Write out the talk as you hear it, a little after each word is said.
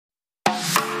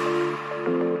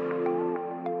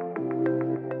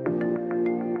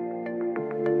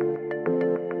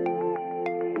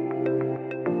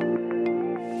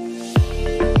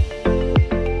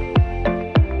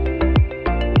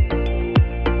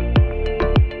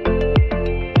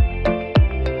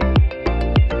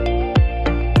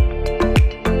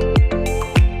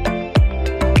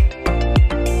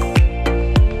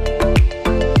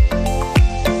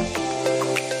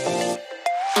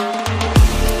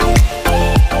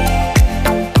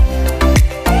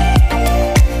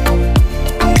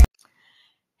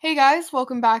guys,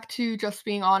 welcome back to Just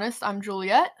Being Honest. I'm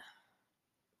Juliet.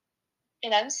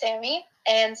 And I'm Sammy.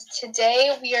 And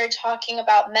today we are talking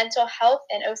about mental health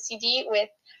and OCD with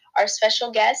our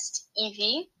special guest,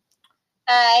 Evie.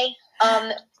 Hi.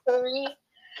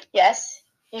 Yes.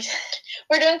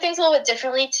 We're doing things a little bit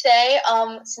differently today.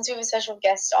 Since we have a special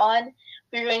guest on,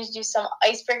 we're going to do some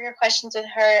icebreaker questions with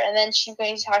her, and then she's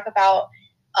going to talk about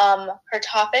her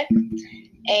topic.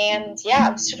 And yeah,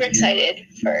 I'm super excited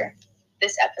for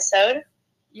this episode.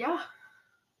 Yeah.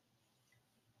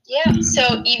 Yeah,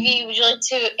 so Evie, would you like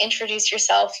to introduce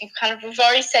yourself? We've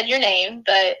already said your name,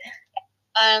 but...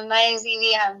 My name is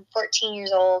Evie. I'm 14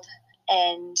 years old,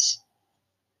 and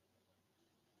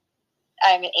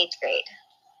I'm in 8th grade.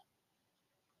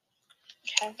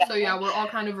 Okay. So yeah, we're all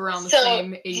kind of around the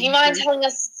same age. Do you mind telling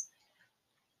us...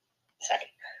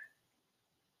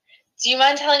 Do you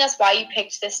mind telling us why you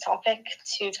picked this topic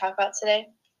to talk about today?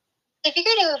 I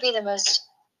figured it would be the most,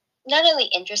 not only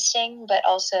interesting, but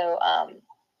also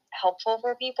helpful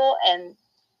for people, and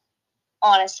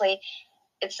honestly,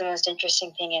 it's the most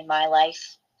interesting thing in my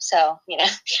life. So, I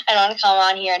don't want to come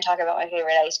on here and talk about my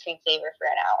favorite ice cream flavor for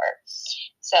an hour.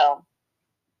 So,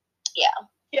 yeah.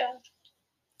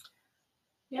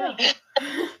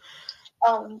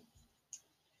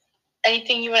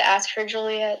 Anything you want to ask her,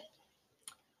 Juliet?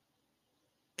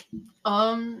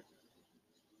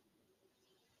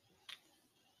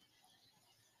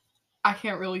 I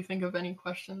can't really think of any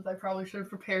questions. I probably should have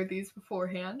prepared these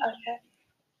beforehand. Okay.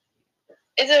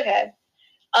 It's okay.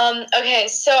 Okay,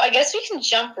 so I guess we can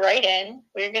jump right in.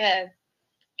 We're going to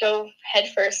go head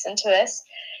first into this.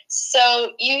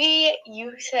 So, Evie,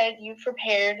 you said you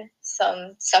prepared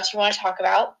some stuff you want to talk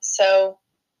about. So,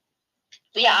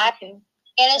 yeah, I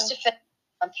managed to fit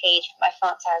on page. My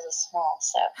font size is small,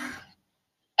 so.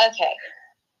 Okay.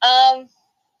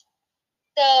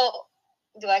 So,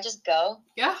 do I just go?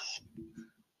 Yeah.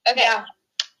 Okay. Yeah.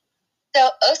 So,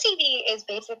 OCD is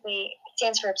basically,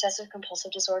 stands for Obsessive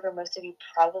Compulsive Disorder. Most of you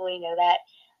probably know that.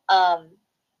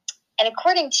 And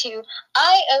according to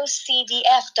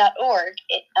IOCDF.org,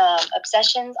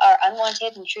 obsessions are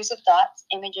unwanted, intrusive thoughts,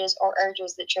 images, or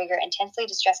urges that trigger intensely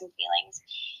distressing feelings.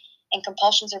 And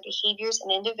compulsions are behaviors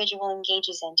an individual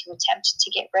engages in to attempt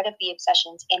to get rid of the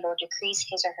obsessions and or decrease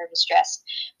his or her distress.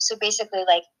 So basically,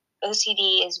 like,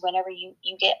 OCD is whenever you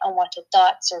get unwanted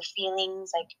thoughts or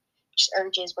feelings, like just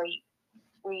urges where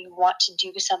you want to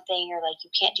do something, or like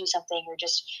you can't do something, or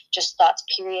just thoughts,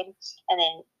 period. And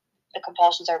then the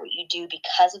compulsions are what you do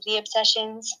because of the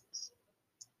obsessions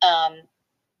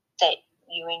that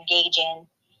you engage in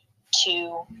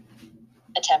to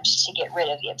attempt to get rid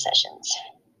of the obsessions.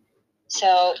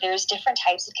 So there's different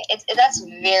types of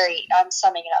I'm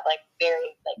summing it up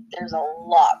there's a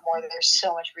lot more. There's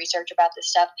so much research about this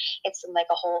stuff. It's in like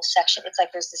a whole section. It's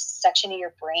like there's this section of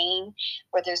your brain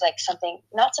where there's like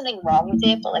not something wrong with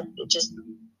it, but like it just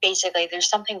basically there's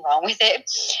something wrong with it.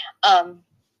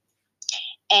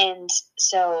 And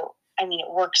so, it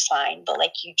works fine, but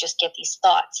like you just get these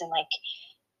thoughts and like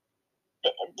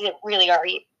that really are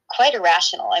quite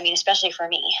irrational. Especially for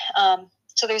me.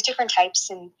 So there's different types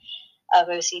of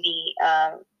OCD.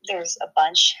 There's a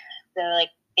bunch. The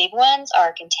like big ones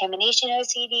are contamination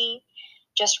OCD,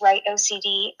 just right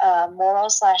OCD,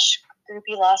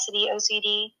 moral/scrupulosity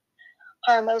OCD,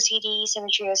 harm OCD,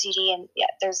 symmetry OCD, and yeah,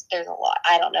 there's a lot.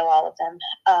 I don't know all of them.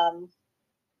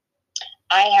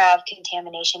 I have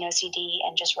contamination OCD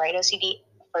and just right OCD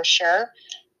for sure.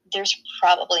 There's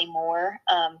probably more.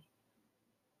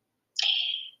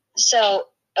 So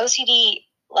OCD,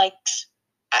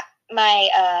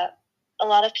 a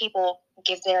lot of people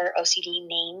give their OCD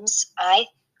names. I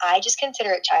just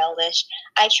consider it childish.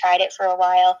 I tried it for a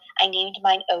while. I named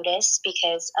mine Otis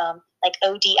because,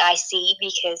 ODIC,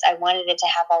 because I wanted it to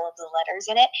have all of the letters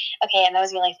in it. Okay, and that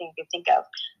was the only thing I could think of.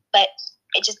 But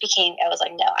it just became, I was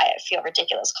like, no, I feel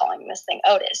ridiculous calling this thing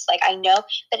Otis. Like, I know,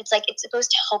 but it's like, it's supposed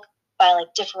to help by,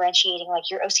 like, differentiating, like,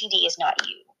 your OCD is not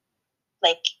you.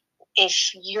 Like,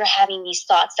 if you're having these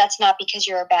thoughts, that's not because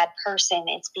you're a bad person.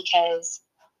 It's because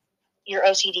your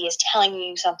OCD is telling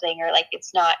you something, or, like,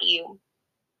 it's not you.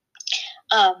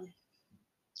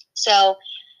 So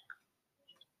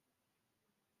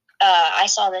I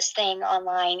saw this thing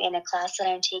online in a class that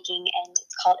I'm taking, and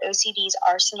it's called OCD's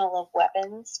Arsenal of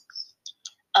Weapons.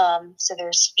 So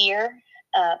there's fear.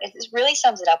 It really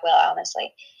sums it up well,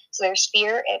 honestly. So there's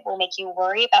fear. It will make you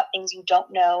worry about things you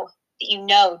don't know, that you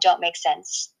know don't make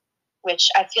sense, which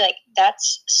I feel like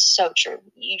that's so true.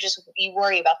 You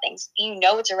worry about things. You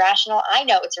know it's irrational. I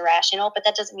know it's irrational, but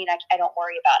that doesn't mean I don't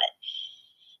worry about it.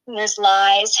 And there's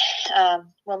lies.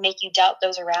 Will make you doubt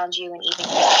those around you and even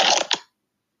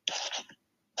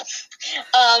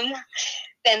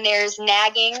Then there's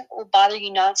nagging, will bother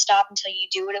you nonstop until you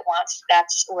do what it wants.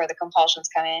 That's where the compulsions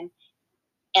come in.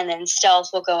 And then stealth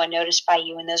will go unnoticed by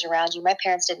you and those around you. My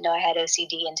parents didn't know I had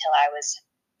OCD until I was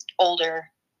older.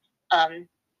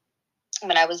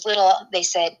 When I was little, they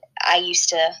said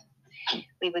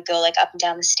we would go like up and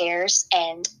down the stairs,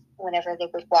 and whenever they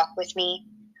would walk with me,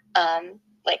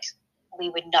 like we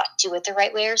would not do it the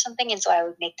right way or something, and so I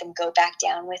would make them go back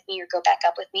down with me or go back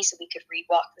up with me so we could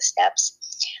re-walk the steps.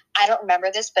 I don't remember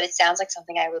this, but it sounds like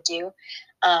something I would do.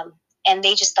 And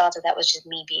they just thought that was just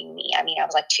me being me. I mean, I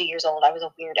was like 2 years old. I was a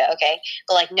weirdo, okay?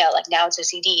 But like, no, like now it's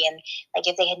OCD. And like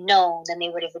if they had known, then they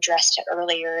would have addressed it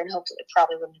earlier, and hopefully it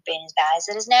probably wouldn't have been as bad as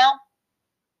it is now.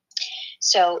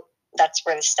 So that's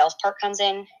where the stealth part comes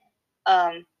in.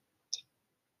 Do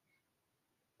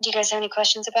you guys have any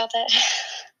questions about that?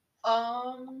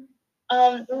 I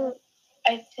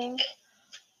think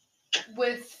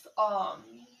with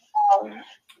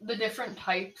the different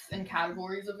types and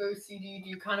categories of OCD, do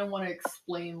you kind of want to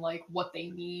explain like what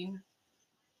they mean?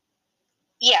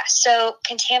 Yeah, so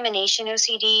contamination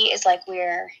OCD is like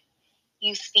where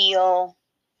you feel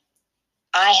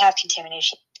I have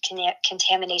contamination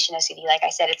OCD. Like I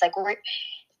said, it's like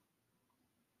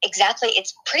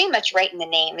it's pretty much right in the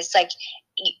name. It's like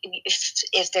it's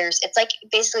like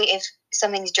basically if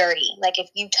something's dirty, like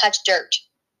if you touch dirt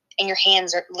and your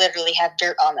hands literally have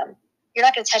dirt on them, you're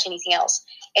not going to touch anything else.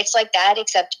 It's like that,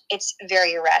 except it's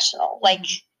very irrational. Like,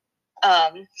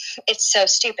 it's so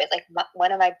stupid. Like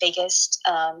one of my biggest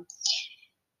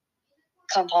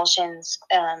compulsions,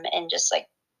 and just like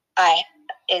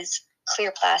is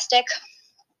clear plastic.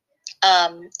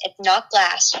 It's not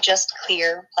glass, just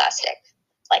clear plastic,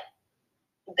 like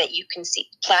that you can see.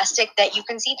 Plastic that you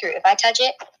can see through. If I touch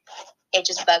it, it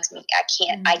just bugs me. I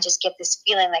can't. I just get this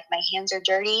feeling like my hands are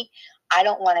dirty. I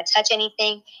don't want to touch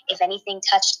anything. If anything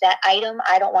touched that item,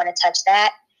 I don't want to touch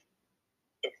that.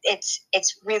 It's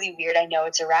really weird. I know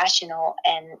it's irrational,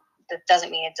 and that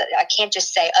doesn't mean I can't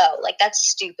just say, oh, like that's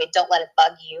stupid. Don't let it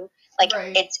bug you. Like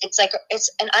Right. it's like it's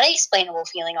an unexplainable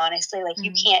feeling. Honestly, like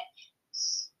you can't.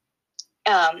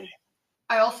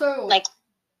 I also like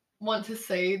want to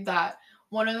say that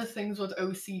one of the things with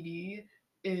OCD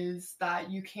is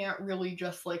that you can't really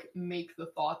just like make the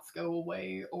thoughts go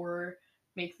away or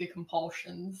make the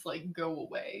compulsions like go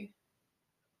away.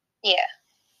 Yeah.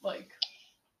 Like.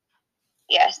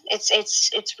 Yes,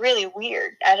 it's really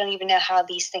weird. I don't even know how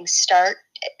these things start.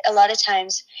 A lot of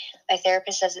times, my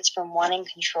therapist says it's from wanting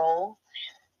control,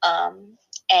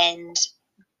 and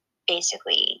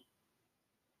basically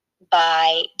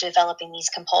by developing these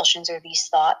compulsions or these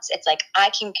thoughts, it's like I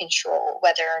can control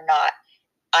whether or not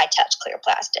I touch clear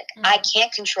plastic. I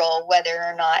can't control whether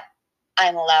or not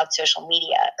I'm allowed social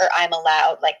media or I'm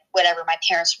allowed like whatever my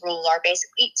parents' rules are,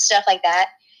 basically stuff like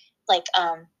that. Like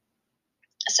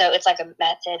so it's like a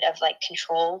method of like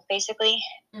control, basically.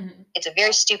 It's a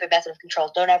very stupid method of control.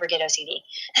 Don't ever get OCD.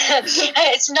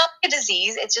 It's not a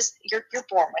disease. It's just you're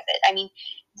born with it. I mean,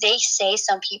 they say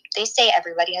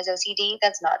everybody has OCD.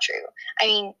 That's not true. I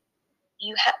mean,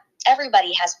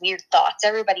 everybody has weird thoughts.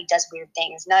 Everybody does weird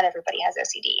things. Not everybody has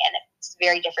OCD, and it's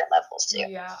very different levels too.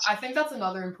 Yeah, I think that's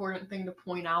another important thing to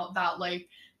point out, that like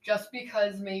just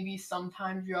because maybe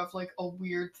sometimes you have like a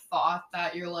weird thought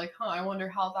that you're like, I wonder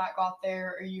how that got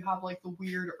there, or you have like the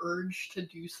weird urge to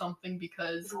do something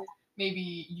because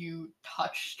maybe you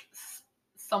touched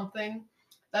something,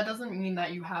 that doesn't mean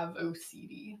that you have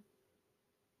OCD.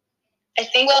 I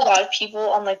think a lot of people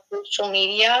on like social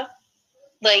media,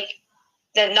 like,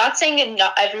 they're not saying that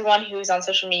not everyone who's on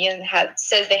social media and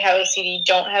says they have OCD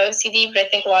don't have OCD, but I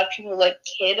think a lot of people like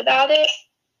kid about it.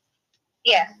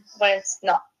 Yeah, when it's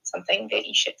not something that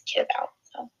you should kid about.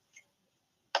 So.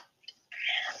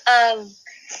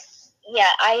 Yeah,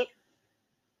 I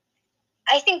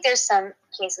think there's some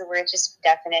cases where it's just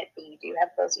definite that you do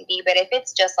have OCD, but if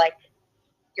it's just like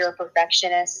you're a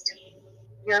perfectionist.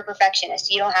 You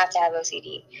don't have to have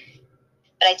OCD.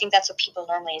 But I think that's what people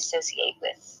normally associate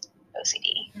with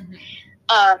OCD.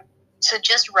 So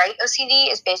just right OCD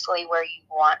is basically where you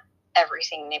want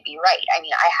everything to be right. I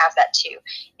mean, I have that too.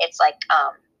 It's like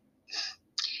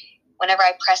whenever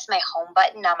I press my home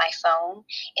button on my phone,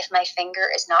 if my finger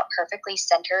is not perfectly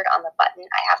centered on the button,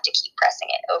 I have to keep pressing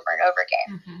it over and over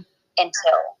again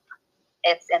until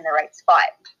it's in the right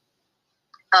spot.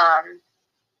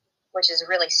 Which is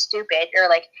really stupid. Or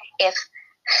like if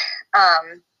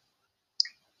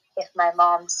my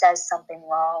mom says something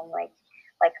wrong, like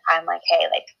I'm like, hey,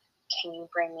 like, can you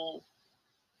bring me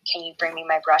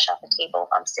my brush off the table if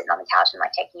I'm sitting on the couch? And I'm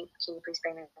like, hey, can you please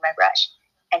bring me my brush?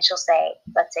 And she'll say,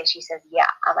 let's say she says, yeah.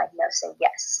 I'm like, no, say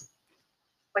yes.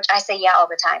 which I say yeah all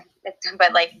the time.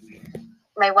 But like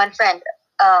my one friend,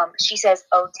 she says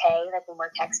 "okay" like when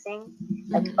we're texting,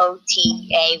 like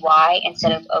OTAY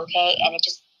instead of okay, and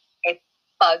it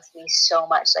bugs me so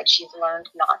much. Like she's learned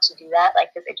not to do that, like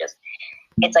because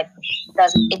it's like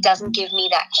it doesn't give me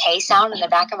that K sound in the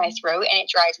back of my throat, and it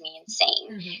drives me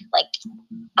insane. Like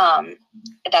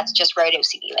that's just right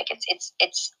OCD. Like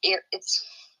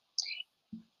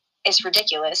it's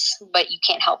ridiculous, but you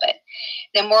can't help it.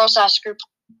 The moral /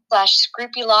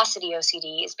 scrupulosity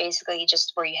OCD is basically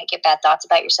just where you get bad thoughts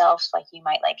about yourself. Like you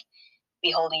might like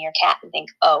be holding your cat and think,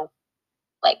 oh,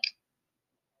 like,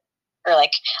 or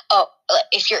like, oh,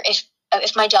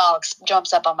 if my dog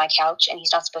jumps up on my couch and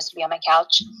he's not supposed to be on my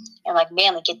couch, and like,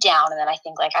 Manly, get down, and then I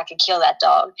think like I could kill that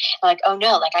dog. I'm like, oh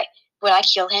no, like would I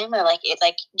kill him? Or like it,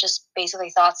 like just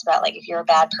basically thoughts about like if you're a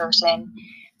bad person,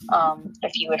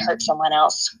 if you would hurt someone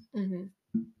else.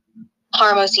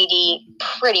 Harm OCD,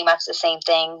 pretty much the same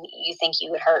thing. You think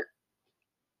you would hurt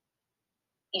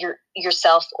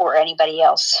yourself or anybody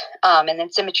else. And then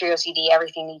symmetry OCD,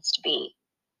 everything needs to be.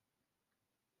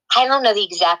 I don't know the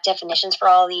exact definitions for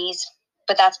all of these,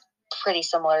 but that's pretty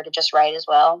similar to just right as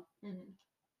well.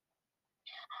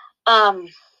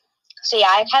 So yeah,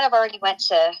 I kind of already went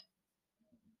to,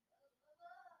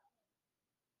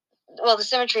 well, the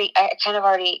symmetry, I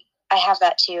have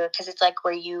that too, because it's like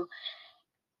where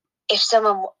if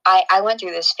someone, I went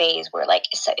through this phase where like,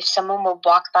 if someone would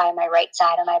walk by my right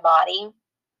side of my body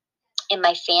in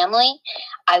my family,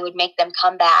 I would make them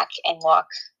come back and walk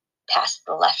past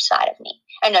the left side of me.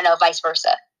 No, vice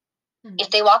versa.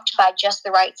 If they walked by just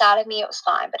the right side of me, it was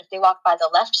fine. But if they walked by the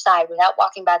left side without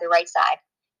walking by the right side,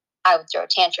 I would throw a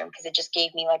tantrum because it just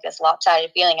gave me like this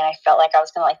lopsided feeling, and I felt like I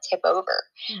was going to like tip over.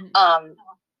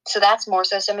 So that's more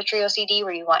so symmetry OCD,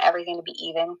 where you want everything to be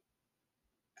even.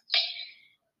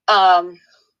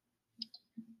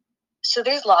 So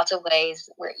there's lots of ways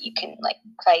where you can like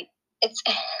fight.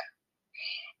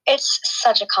 It's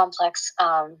such a complex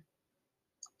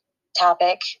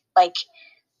topic. Like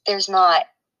there's not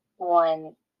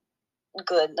one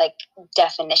good like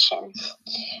definition,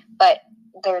 but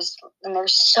there's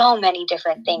so many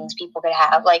different things people could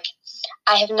have. Like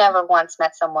I have never once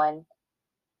met someone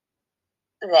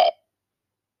that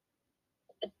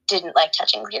didn't like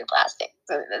touching clear plastic.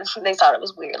 They thought it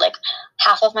was weird. Like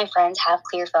half of my friends have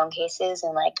clear phone cases,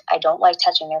 and like I don't like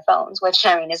touching their phones, which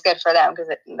I mean is good for them because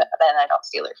then I don't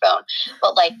steal their phone.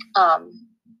 But like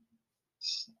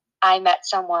I met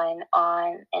someone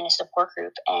in a support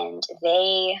group, and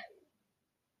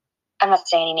I'm not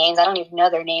saying any names. I don't even know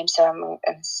their names, so I'm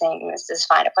saying this is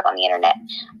fine to put on the internet.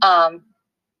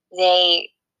 They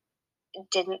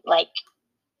didn't like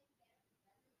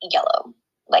yellow.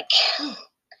 Like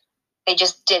they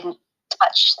just didn't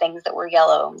touch things that were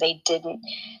yellow. They didn't.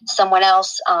 Someone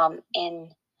else,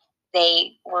 and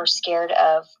they were scared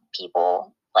of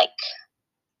people like,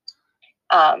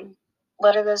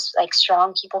 what are those like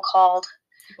strong people called?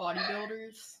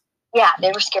 Bodybuilders. Yeah,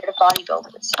 they were scared of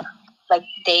bodybuilders. Like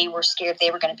they were scared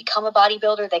they were going to become a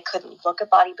bodybuilder. They couldn't look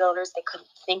at bodybuilders. They couldn't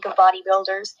think of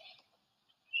bodybuilders.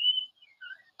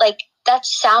 Like that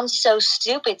sounds so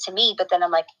stupid to me, but then I'm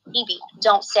like, Evie,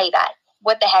 don't say that.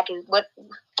 What the heck is what?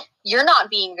 You're not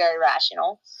being very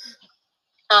rational.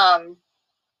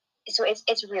 So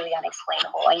it's really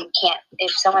unexplainable. And you can't,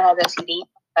 if someone has OCD,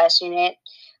 question it,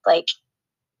 like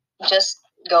just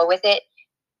go with it,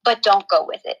 but don't go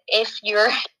with it. If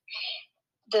you're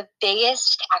the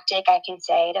biggest tactic I can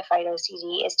say to fight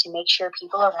OCD is to make sure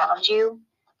people around you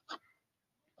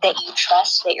that you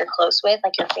trust, that you're close with,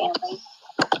 like your family,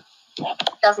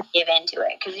 doesn't give into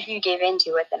it. Because if you give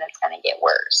into it, then it's going to get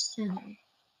worse.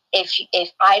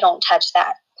 If I don't touch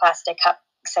that plastic cup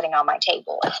sitting on my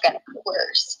table, it's going to get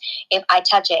worse. If I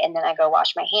touch it and then I go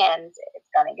wash my hands, it's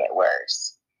going to get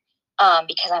worse.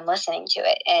 Because I'm listening to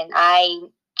it. And I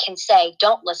can say,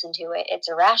 don't listen to it. It's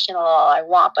irrational all I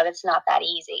want, but it's not that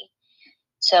easy.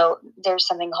 So there's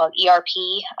something called ERP,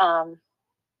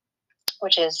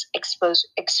 which is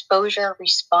exposure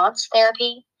response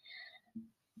therapy.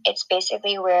 It's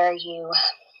basically where you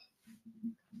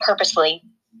purposely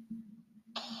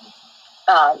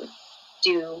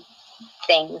do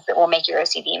things that will make your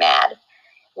OCD mad.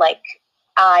 Like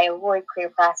I avoid clear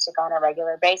plastic on a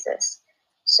regular basis.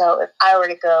 So if I were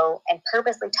to go and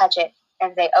purposely touch it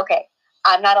and say, okay,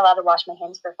 I'm not allowed to wash my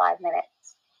hands for 5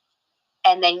 minutes,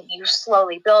 and then you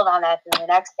slowly build on that, and the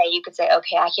next day you could say,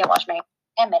 okay, I can't wash my hands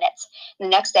for 10 minutes. And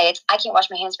the next day it's, I can't wash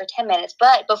my hands for 10 minutes,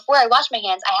 but before I wash my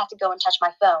hands, I have to go and touch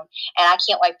my phone, and I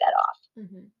can't wipe that off.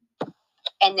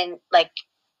 And then, like,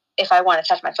 if I want to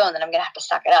touch my phone, then I'm going to have to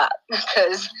suck it up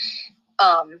because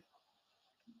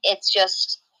it's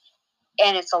just,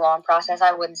 and it's a long process.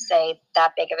 I wouldn't say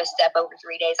that big of a step over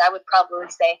 3 days. I would probably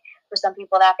say for some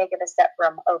people that big of a step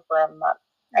from over a month.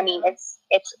 I mean, it's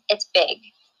big.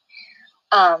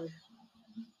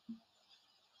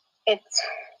 It's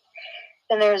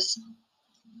then there's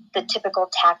the typical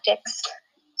tactics,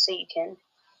 so you can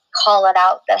call it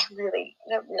out. That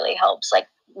really helps, like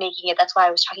making it. That's why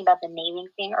I was talking about the naming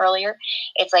thing earlier.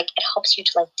 It's like it helps you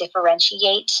to like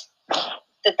differentiate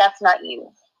that that's not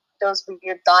you. Those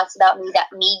weird thoughts about me,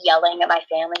 that me yelling at my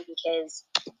family because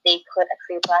they put a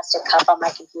clear plastic cup on my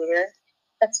computer,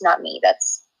 that's not me.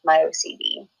 That's my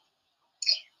OCD.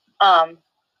 I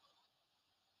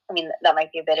mean, that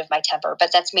might be a bit of my temper,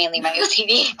 but that's mainly my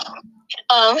OCD.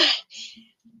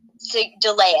 So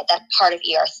delay it. That's part of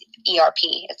ERP.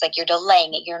 It's like you're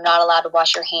delaying it. You're not allowed to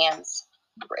wash your hands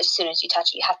as soon as you touch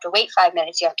it. You have to wait 5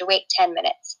 minutes. You have to wait 10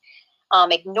 minutes.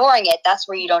 Ignoring it, that's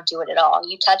where you don't do it at all.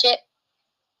 You touch it,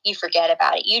 you forget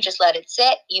about it. You just let it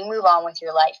sit. You move on with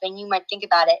your life. And you might think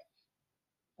about it,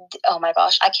 oh my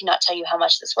gosh, I cannot tell you how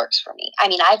much this works for me. I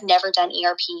mean, I've never done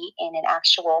ERP in an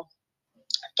actual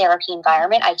therapy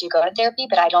environment. I do go to therapy,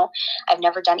 but I've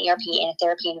never done ERP in a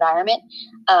therapy environment.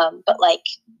 But like,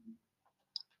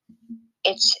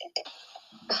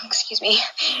 excuse me,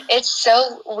 it's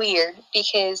so weird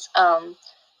because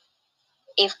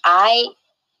if I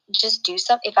just do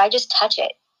something, if I just touch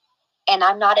it and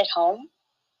I'm not at home,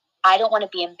 I don't want to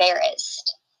be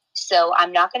embarrassed. So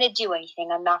I'm not going to do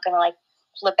anything. I'm not going to like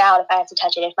flip out if I have to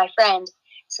touch it. If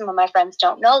some of my friends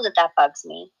don't know that bugs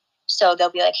me. So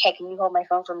they'll be like, hey, can you hold my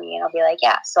phone for me? And I'll be like,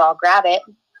 yeah. So I'll grab it.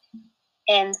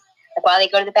 And like while they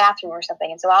go to the bathroom or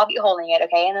something. And so I'll be holding it.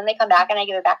 Okay. And then they come back and I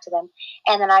give it back to them.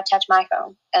 And then I touch my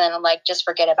phone. And then I'm like, just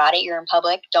forget about it. You're in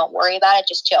public. Don't worry about it.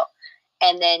 Just chill.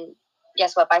 And then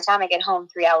guess what? By the time I get home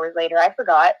 3 hours later, I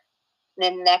forgot. And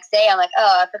then the next day I'm like,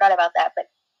 oh, I forgot about that. But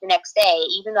the next day,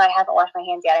 even though I haven't washed my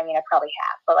hands yet, I mean, I probably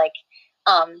have, but like,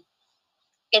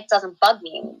 it doesn't bug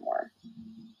me anymore.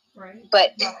 Right.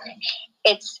 But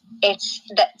it's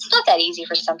not that easy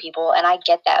for some people, and I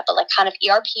get that. But like, kind of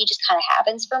ERP just kind of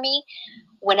happens for me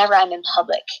whenever I'm in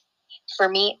public. For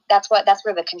me, that's where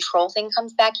the control thing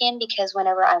comes back in, because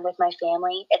whenever I'm with my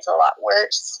family, it's a lot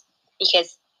worse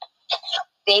because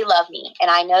they love me, and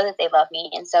I know that they love me,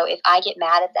 and so if I get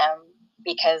mad at them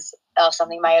because of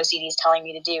something my OCD is telling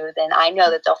me to do, then I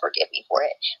know that they'll forgive me for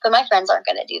it. But my friends aren't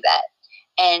going to do that,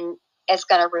 and it's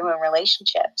going to ruin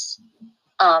relationships.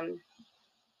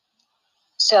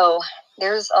 So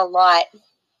there's a lot.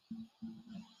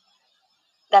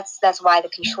 That's why the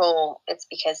control. It's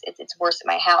because it's worse at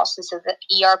my house, and so the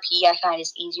ERP I find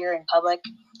is easier in public.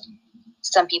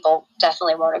 Some people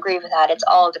definitely won't agree with that. It's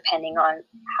all depending on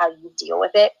how you deal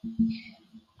with it.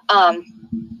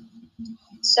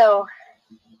 So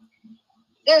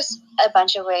there's a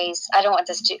bunch of ways. I don't want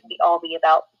this to all be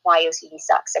about why OCD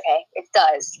sucks, okay? It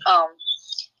does.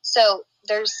 So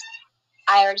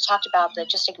I already talked about the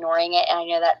just ignoring it, and I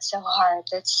know that's so hard.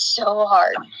 That's so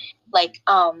hard. Like,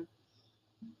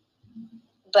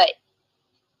 but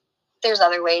there's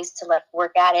other ways to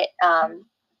work at it.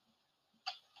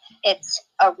 It's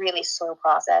a really slow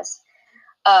process.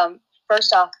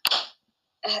 First off,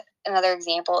 another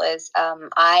example is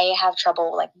I have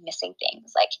trouble like missing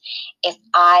things. Like if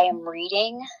I am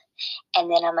reading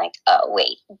and then I'm like, oh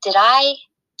wait, did I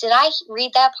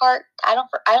read that part? I don't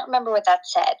remember what that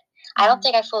said. I don't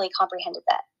think I fully comprehended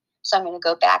that. So I'm going to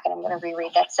go back and I'm going to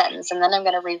reread that sentence, and then I'm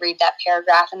going to reread that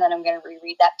paragraph, and then I'm going to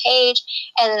reread that page,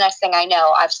 and the next thing I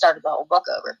know, I've started the whole book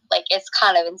over. Like, it's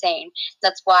kind of insane.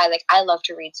 That's why, like, I love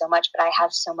to read so much, but I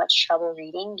have so much trouble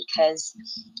reading because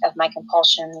of my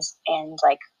compulsions and,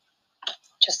 like,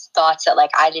 just thoughts that,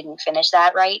 like, I didn't finish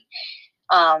that right.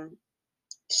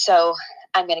 So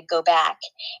I'm going to go back,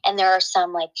 and there are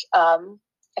some, like, I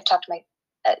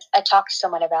talked to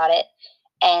someone about it,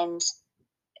 and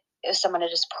it was someone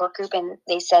at a support group, and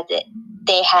they said that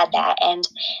they had that, and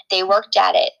they worked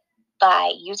at it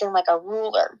by using like a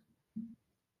ruler,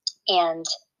 and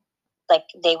like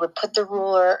they would put the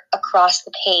ruler across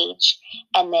the page,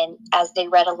 and then as they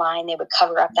read a line, they would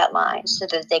cover up that line so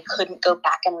that they couldn't go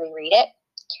back and reread it.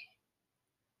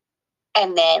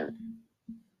 And then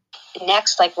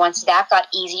next, like once that got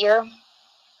easier,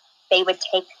 they would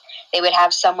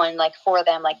have someone like for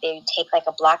them, like they would take like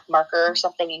a black marker or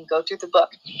something and go through the book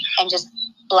and just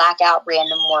black out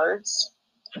random words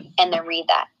and then read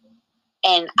that.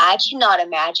 And I cannot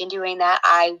imagine doing that.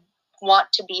 I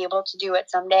want to be able to do it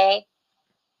someday.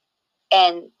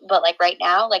 But like right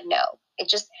now, like no,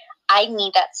 I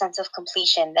need that sense of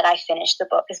completion that I finished the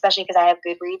book, especially because I have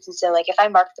Goodreads. And so like if I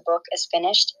mark the book as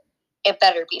finished, it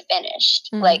better be finished.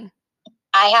 Mm-hmm. Like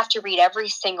I have to read every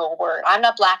single word. I'm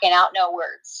not blacking out no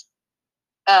words.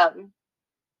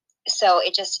 So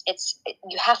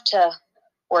you have to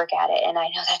work at it. And I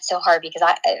know that's so hard because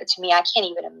I can't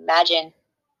even imagine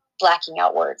blacking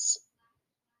out words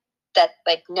that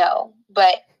like, no,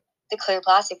 but the clear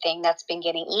plastic thing, that's been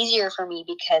getting easier for me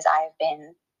because I've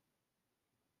been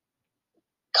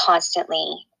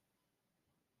constantly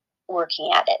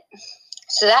working at it.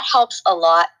 So that helps a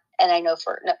lot. And I know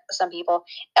for some people,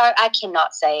 I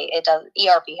cannot say it does.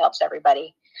 ERP helps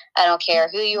everybody. I don't care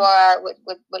who you are,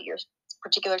 what your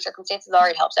particular circumstances are,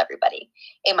 it helps everybody.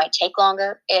 It might take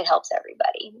longer, it helps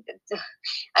everybody.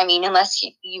 I mean, unless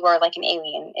you are like an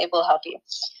alien, it will help you.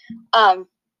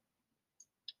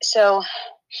 So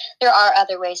there are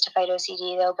other ways to fight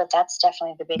OCD though, but that's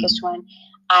definitely the biggest one.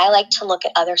 I like to look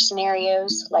at other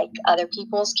scenarios, like other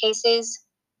people's cases,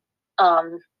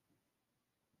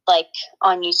 like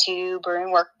on YouTube or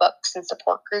in workbooks and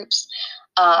support groups.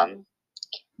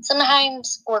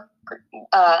 Sometimes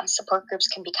support groups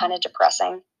can be kind of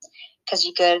depressing because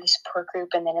you go to the support group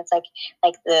and then it's like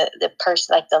the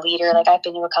person, like the leader, like I've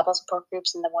been to a couple support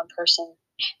groups and the one person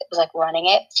that was like running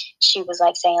it, she was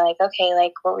like saying like, okay,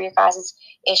 like what were your guys'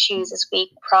 issues this week,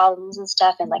 problems and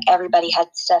stuff, and like everybody had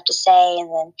stuff to say,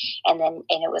 and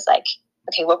it was like,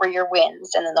 okay, what were your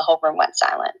wins? And then the whole room went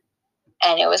silent,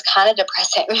 and it was kind of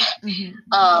depressing.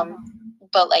 Mm-hmm.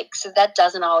 But like, so that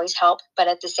doesn't always help, but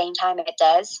at the same time it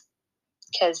does,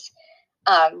 because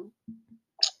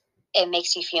it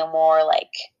makes you feel more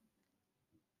like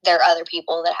there are other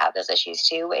people that have those issues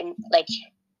too, and like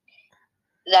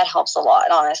that helps a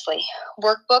lot, honestly.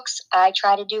 Workbooks, I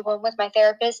try to do one with my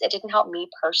therapist. It didn't help me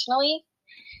personally,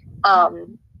 but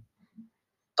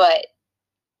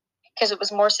because it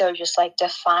was more so just like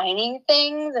defining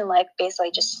things and like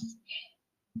basically just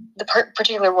the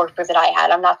particular workbook that I had.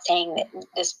 I'm not saying that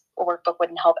this workbook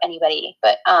wouldn't help anybody,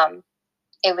 but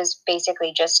it was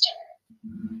basically just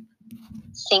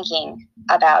thinking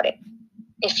about it.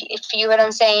 If you know what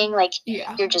I'm saying, like,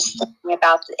 yeah, you're just thinking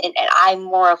about it, and I'm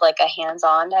more of like a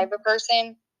hands-on type of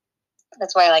person.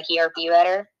 That's why I like ERP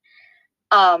better.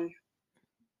 And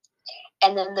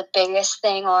then the biggest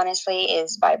thing, honestly,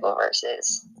 is Bible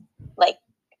verses. Like,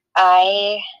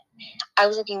 I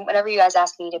was looking, whenever you guys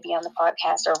asked me to be on the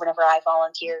podcast or whenever I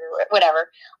volunteered or whatever,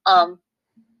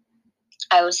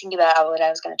 I was thinking about what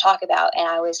I was going to talk about, and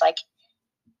I was like,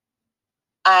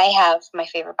 I have my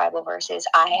favorite Bible verses.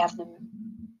 I have them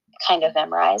kind of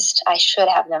memorized. I should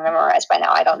have them memorized by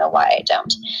now. I don't know why I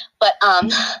don't. But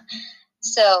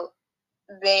so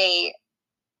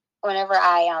whenever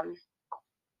I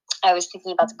was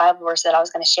thinking about the Bible verse that I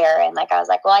was going to share, and like I was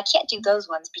like, well, I can't do those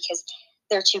ones because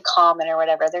they're too common or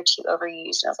whatever. They're too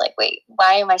overused. And I was like, wait,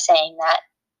 why am I saying that?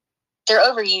 They're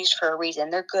overused for a reason.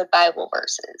 They're good Bible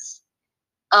verses.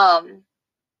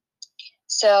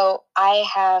 So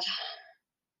I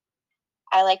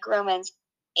like Romans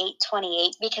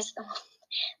 8:28 because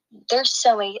there's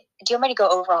so many. Do you want me to go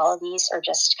over all of these or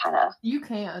just kind of? you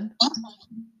can.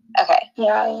 Okay.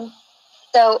 Yeah.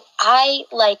 So I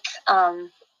like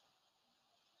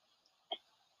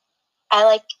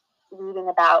reading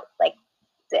about like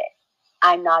that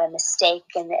I'm not a mistake,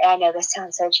 and I know this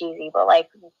sounds so cheesy, but like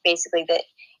basically that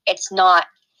it's not.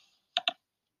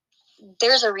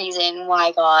 There's a reason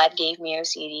why God gave me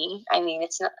OCD. I mean,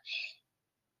 it's not,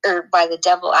 or by the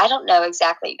devil. I don't know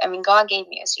exactly. I mean, God gave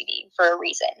me OCD for a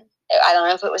reason. I don't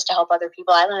know if it was to help other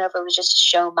people. I don't know if it was just to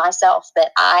show myself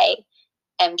that I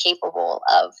am capable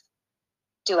of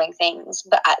doing things,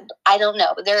 but I don't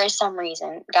know. But there is some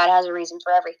reason. God has a reason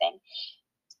for everything.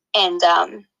 And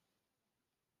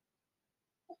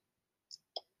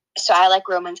so I like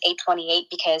Romans 8:28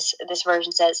 because this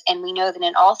version says, and we know that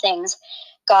in all things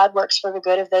God works for the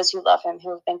good of those who love him,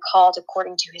 who have been called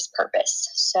according to his purpose.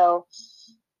 So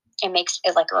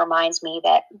it reminds me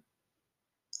that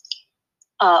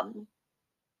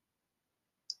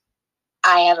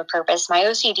I have a purpose. My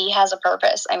OCD has a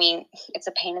purpose. I mean, it's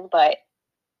a pain in the butt.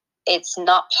 It's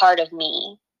not part of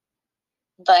me,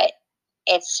 but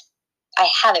I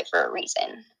have it for a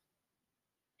reason.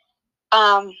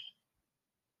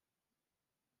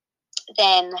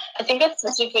 Then I think it's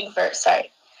such a good verse.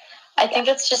 Sorry. I think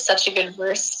it's just such a good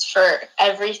verse for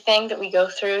everything that we go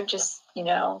through. Just,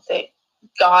 that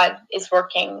God is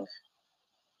working.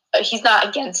 He's not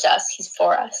against us. He's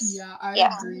for us. Yeah, I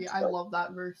agree. I love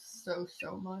that verse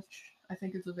so much. I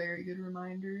think it's a very good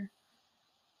reminder.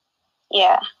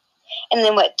 Yeah. And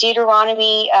then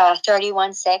Deuteronomy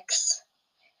 31:6,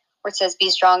 where it says, be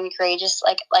strong and courageous.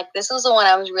 Like this was the one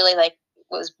I was really like,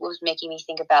 was making me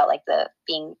think about like the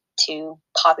being too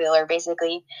popular,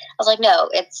 basically. I was like, no,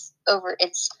 it's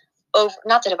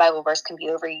not that a Bible verse can be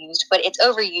overused, but it's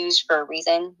overused for a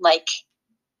reason. Like,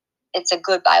 it's a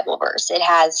good Bible verse.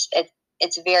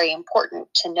 It's very important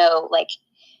to know, like,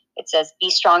 it says, be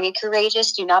strong and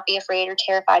courageous. Do not be afraid or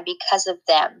terrified because of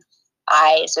them.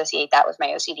 I associate that with my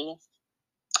OCD.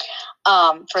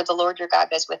 For the Lord your God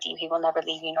goes with you. He will never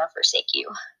leave you nor forsake you.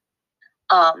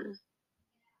 That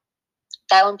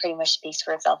one pretty much speaks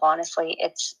for itself, honestly.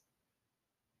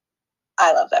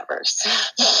 I love that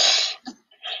verse.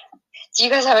 Do you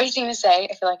guys have anything to say?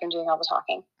 I feel like I'm doing all the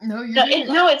talking. No,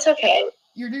 it's okay.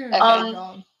 You're doing a good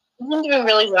job. You're doing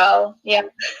really well. Yeah.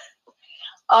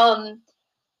 I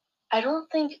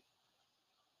don't think,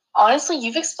 honestly,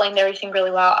 you've explained everything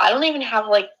really well. I don't even have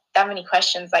like that many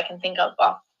questions I can think of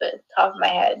off the top of my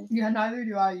head. Yeah, neither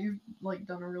do I. You've like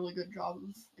done a really good job of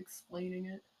explaining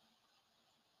it.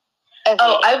 Okay.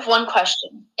 Oh, I have one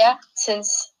question. Yeah.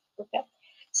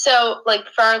 So, like,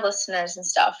 for our listeners and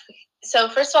stuff. So,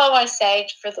 first of all, I want to say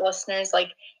for the listeners,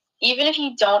 like, even if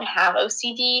you don't have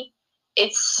OCD,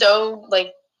 it's so,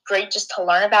 like, great just to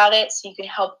learn about it so you can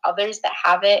help others that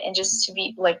have it and just to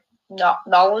be, like,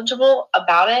 knowledgeable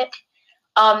about it.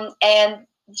 And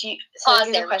here's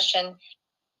the question.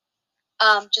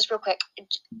 Just real quick,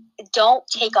 don't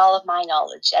take all of my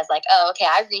knowledge as like, oh, okay,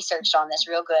 I researched on this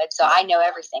real good, so I know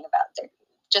everything about it.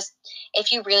 Just,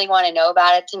 if you really want to know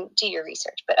about it, do your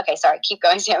research. But okay, sorry, keep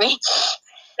going, Sammy.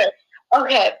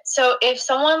 Okay, so if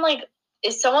someone learns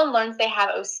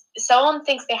someone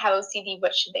thinks they have OCD,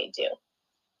 what should they do?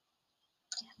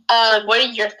 What are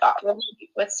your thoughts?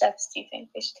 What steps do you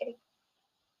think they should take?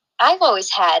 I've always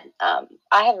had, I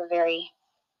have a very,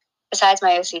 besides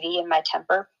my OCD and my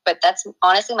temper, but that's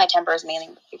honestly, my temper is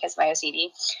mainly because of my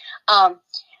OCD.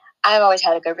 I've always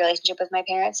had a good relationship with my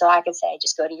parents, so I could say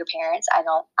just go to your parents. I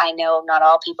know not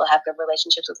all people have good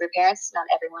relationships with their parents. Not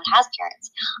everyone has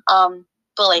parents.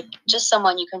 But like, just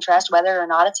someone you can trust, whether or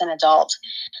not it's an adult.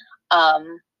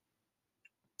 And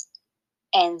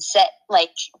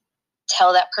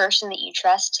tell that person that you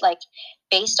trust, like,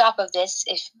 based off of this,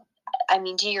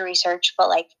 do your research, but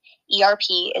like, ERP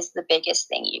is the biggest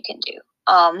thing you can do.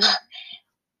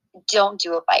 Don't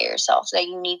do it by yourself. So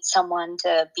you need someone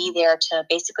to be there to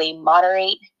basically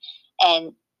moderate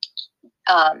and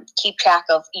keep track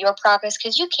of your progress,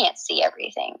 because you can't see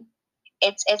everything.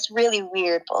 It's really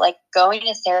weird, but like, going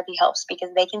to therapy helps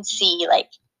because they can see like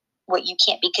what you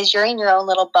can't, because you're in your own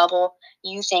little bubble.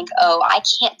 You think, oh, I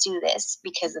can't do this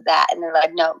because of that, and they're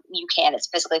like, no, you can. It's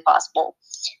physically possible.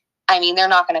 I mean, they're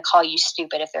not going to call you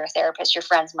stupid if they're a therapist. Your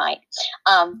friends might.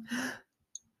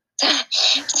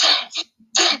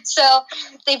 So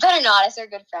they better not, if they're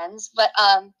good friends. But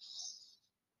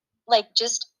like,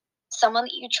 just someone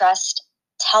that you trust,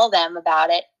 tell them about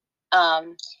it,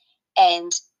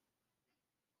 and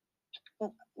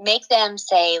make them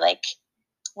say, like,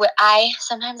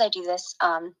 sometimes I do this.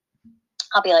 I'll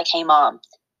be like, hey, Mom,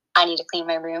 I need to clean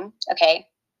my room. Okay,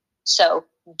 so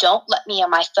don't let me on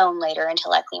my phone later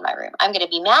until I clean my room. I'm going to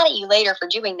be mad at you later for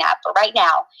doing that, but right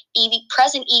now,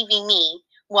 present Evie me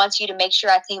wants you to make sure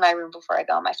I clean my room before I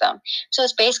go on my phone. So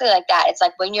it's basically like that. It's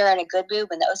like, when you're in a good mood,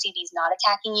 when the OCD is not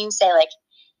attacking you, say like,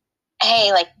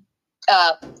 hey, like,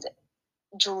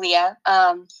 Julia,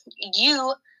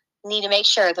 you need to make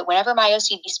sure that whenever my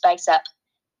OCD spikes up,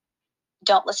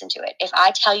 don't listen to it. If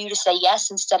I tell you to say yes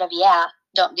instead of yeah,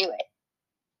 don't do it.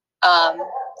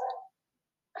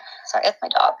 Sorry, that's my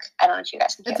dog. I don't know if you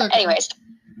guys can hear that. Okay. Anyways,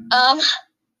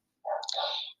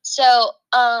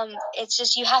 it's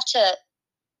just, you have to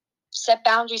set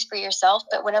boundaries for yourself,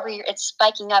 but whenever it's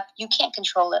spiking up, you can't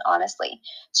control it, honestly.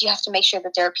 So you have to make sure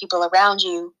that there are people around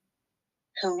you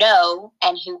who know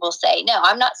and who will say, no,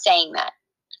 I'm not saying that.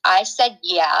 I said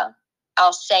yeah.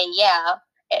 I'll say yeah.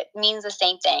 It means the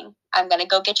same thing. I'm going to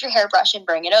go get your hairbrush and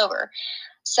bring it over.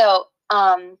 So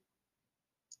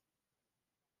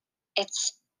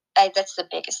that's the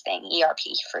biggest thing, ERP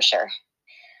for sure.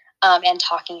 And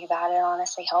talking about it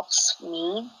honestly helps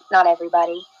me, not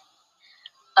everybody.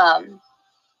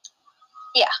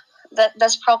 Yeah,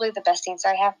 that's probably the best answer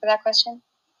I have for that question.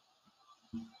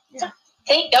 Yeah.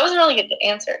 That was a really good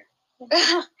answer.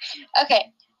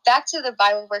 Okay, back to the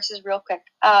Bible verses real quick.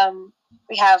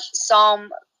 We have Psalm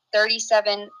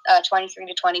 37, 23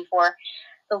 to 24.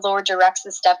 The Lord directs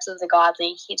the steps of the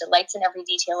godly. He delights in every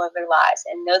detail of their lives.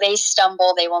 And though they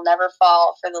stumble, they will never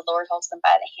fall, for the Lord holds them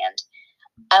by the hand.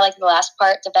 I like the last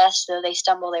part the best. Though they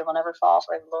stumble, they will never fall,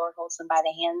 for the Lord holds them by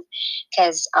the hand.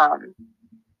 Because,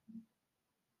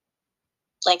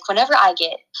 like, whenever I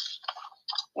get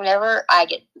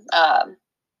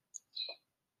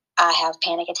I have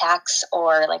panic attacks,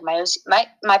 or like my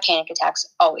panic attacks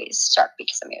always start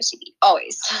because of my OCD.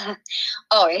 Always.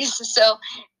 Always. So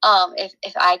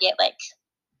if I get like,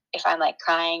 if I'm like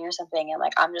crying or something and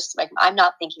like I'm just like I'm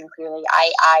not thinking clearly,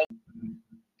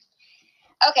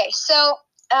 okay, so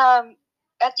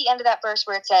at the end of that verse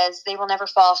where it says they will never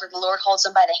fall for the Lord holds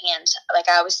them by the hand, like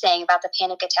I was saying about the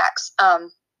panic attacks,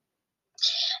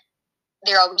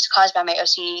 they're always caused by my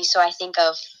OCD. So I think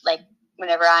of like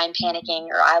whenever I'm panicking,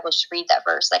 or I will just read that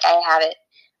verse. Like I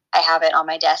have it on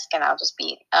my desk, and I'll just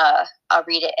be I'll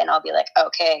read it and I'll be like,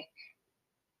 okay,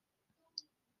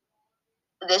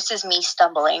 this is me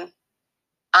stumbling.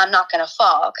 I'm not going to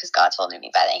fall because God's holding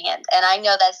me by the hand. And I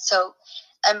know that's so,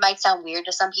 it might sound weird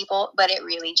to some people, but it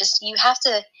really just, you have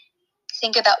to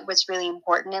think about what's really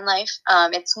important in life.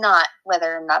 It's not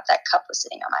whether or not that cup was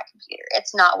sitting on my computer.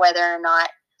 It's not whether or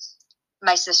not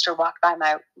my sister walked by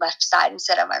my left side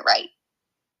instead of my right.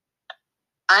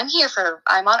 I'm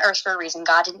on earth for a reason.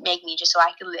 God didn't make me just so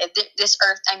I could live this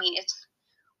earth. I mean,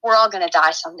 we're all going to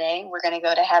die someday. We're going to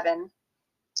go to heaven.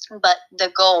 But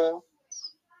the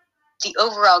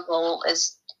overall goal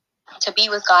is to be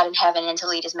with God in heaven and to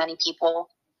lead as many people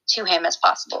to Him as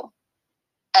possible.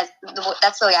 That's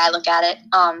the way I look at it.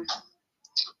 I'm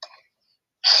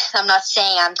not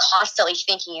saying I'm constantly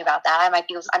thinking about that. I'm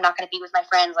not going to be with my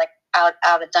friends like out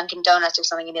at Dunkin' Donuts or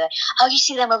something and be like, oh, you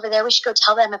see them over there? We should go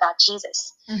tell them about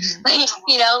Jesus. Mm-hmm.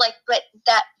 But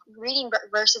that reading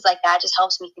verses like that just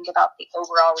helps me think about the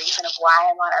overall reason of why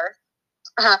I'm on earth.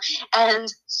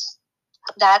 And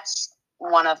that's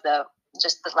one of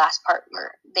just the last part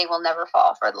where they will never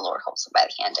fall, for the Lord holds them by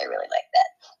the hand. I really like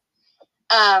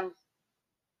that.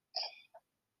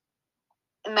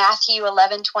 Matthew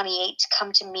 11:28,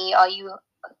 come to me, all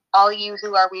you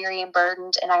who are weary and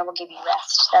burdened, and I will give you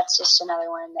rest. That's just another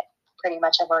one that pretty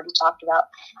much I've already talked about.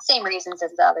 Same reasons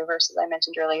as the other verses I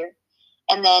mentioned earlier.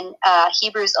 And then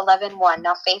Hebrews 11:1,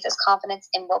 now faith is confidence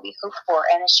in what we hope for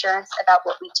and assurance about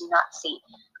what we do not see.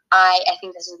 I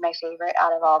think this is my favorite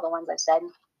out of all the ones I've said,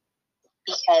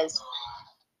 because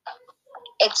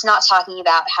it's not talking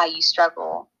about how you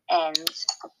struggle and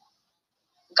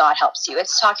God helps you.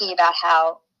 It's talking about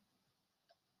how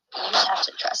you just have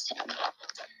to trust Him.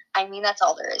 I mean, that's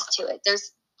all there is to it.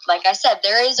 There's, like I said,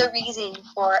 there is a reason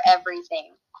for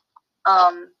everything.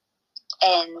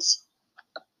 And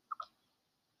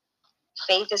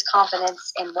faith is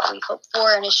confidence in what we hope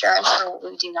for and assurance for what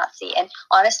we do not see. And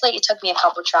honestly, it took me a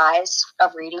couple tries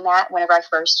of reading that whenever I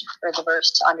first heard the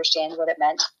verse to understand what it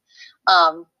meant.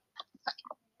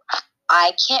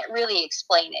 I can't really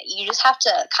explain it. You just have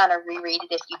to kind of reread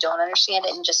it if you don't understand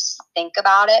it and just think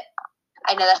about it.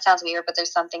 I know that sounds weird, but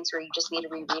there's some things where you just need to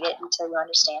reread it until you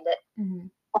understand it. Mm-hmm.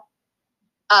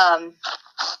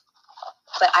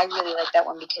 But I really like that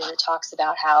one because it talks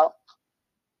about how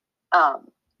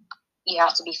you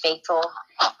have to be faithful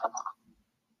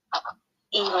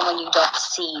even when you don't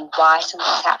see why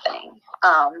something's happening.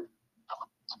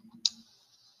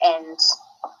 And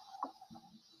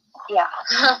yeah.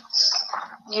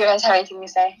 Do you guys have anything to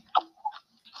say?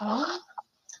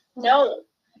 No.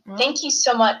 Thank you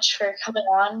so much for coming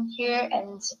on here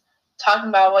and talking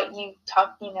about what you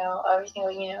everything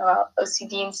that you know about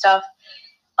OCD and stuff.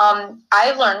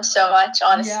 I learned so much,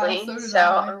 honestly. Yeah, so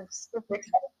I'm super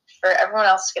excited for everyone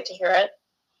else to get to hear it.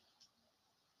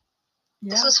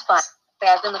 Yeah. This was fun.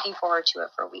 I've been looking forward to it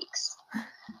for weeks.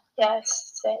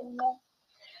 Yes, same.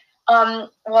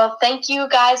 Well, thank you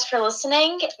guys for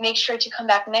listening. Make sure to come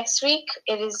back next week.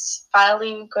 It is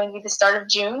finally going to be the start of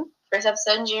June, first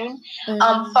episode in June.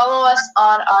 Follow us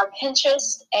on our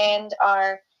Pinterest and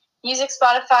our music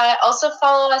Spotify. Also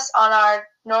follow us on our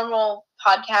normal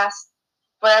podcast,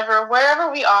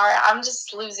 wherever we are. I'm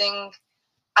just losing.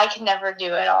 I can never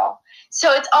do it all.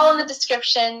 So it's all in the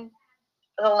description,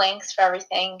 the links for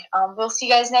everything. We'll see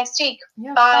you guys next week.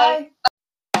 Yeah, bye.